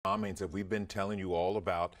bombings that we've been telling you all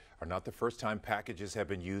about are not the first time packages have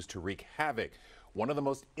been used to wreak havoc. One of the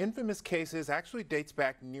most infamous cases actually dates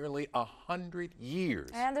back nearly 100 years.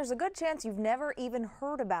 And there's a good chance you've never even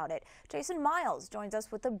heard about it. Jason Miles joins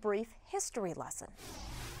us with a brief history lesson.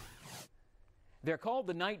 They're called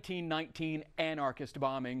the 1919 anarchist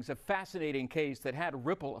bombings, a fascinating case that had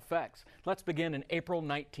ripple effects. Let's begin in April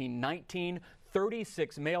 1919.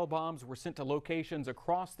 36 mail bombs were sent to locations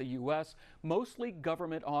across the U.S., mostly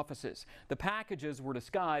government offices. The packages were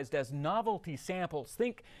disguised as novelty samples.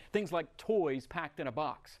 Think things like toys packed in a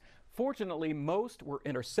box. Fortunately, most were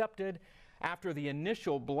intercepted after the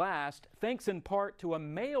initial blast, thanks in part to a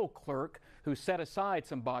mail clerk who set aside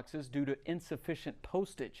some boxes due to insufficient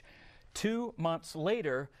postage. 2 months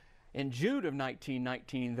later, in June of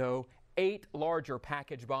 1919, though, 8 larger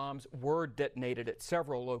package bombs were detonated at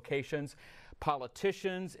several locations.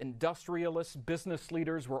 Politicians, industrialists, business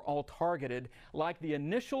leaders were all targeted. Like the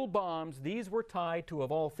initial bombs, these were tied to,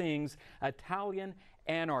 of all things, Italian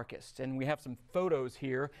anarchists. And we have some photos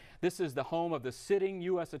here. This is the home of the sitting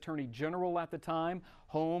U.S. Attorney General at the time,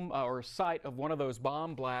 home or site of one of those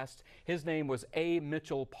bomb blasts. His name was A.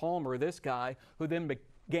 Mitchell Palmer, this guy, who then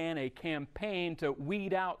began a campaign to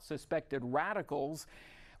weed out suspected radicals,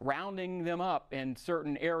 rounding them up in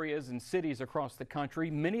certain areas and cities across the country.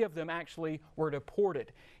 Many of them actually were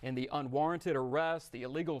deported. And the unwarranted arrests, the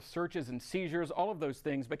illegal searches and seizures, all of those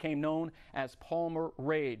things became known as Palmer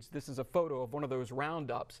raids. This is a photo of one of those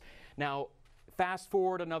roundups. Now, fast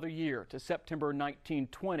forward another year to September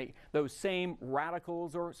 1920. Those same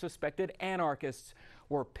radicals or suspected anarchists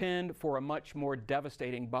were pinned for a much more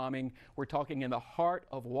devastating bombing. We're talking in the heart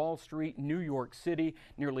of Wall Street, New York City.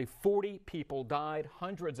 Nearly 40 people died.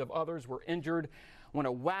 Hundreds of others were injured when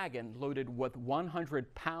a wagon loaded with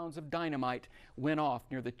 100 pounds of dynamite went off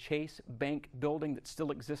near the Chase Bank building that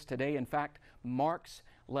still exists today. In fact, marks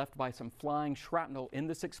left by some flying shrapnel in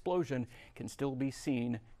this explosion can still be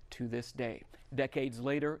seen to this day. Decades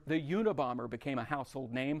later, the Unabomber became a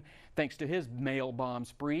household name thanks to his mail bomb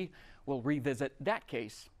spree. We'll revisit that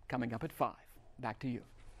case coming up at 5. Back to you.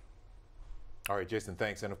 All right, Jason,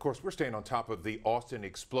 thanks. And of course, we're staying on top of the Austin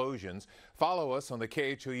explosions. Follow us on the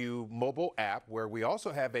KHOU mobile app, where we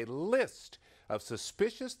also have a list of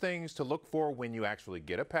suspicious things to look for when you actually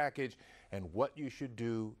get a package and what you should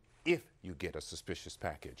do if you get a suspicious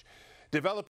package. Develop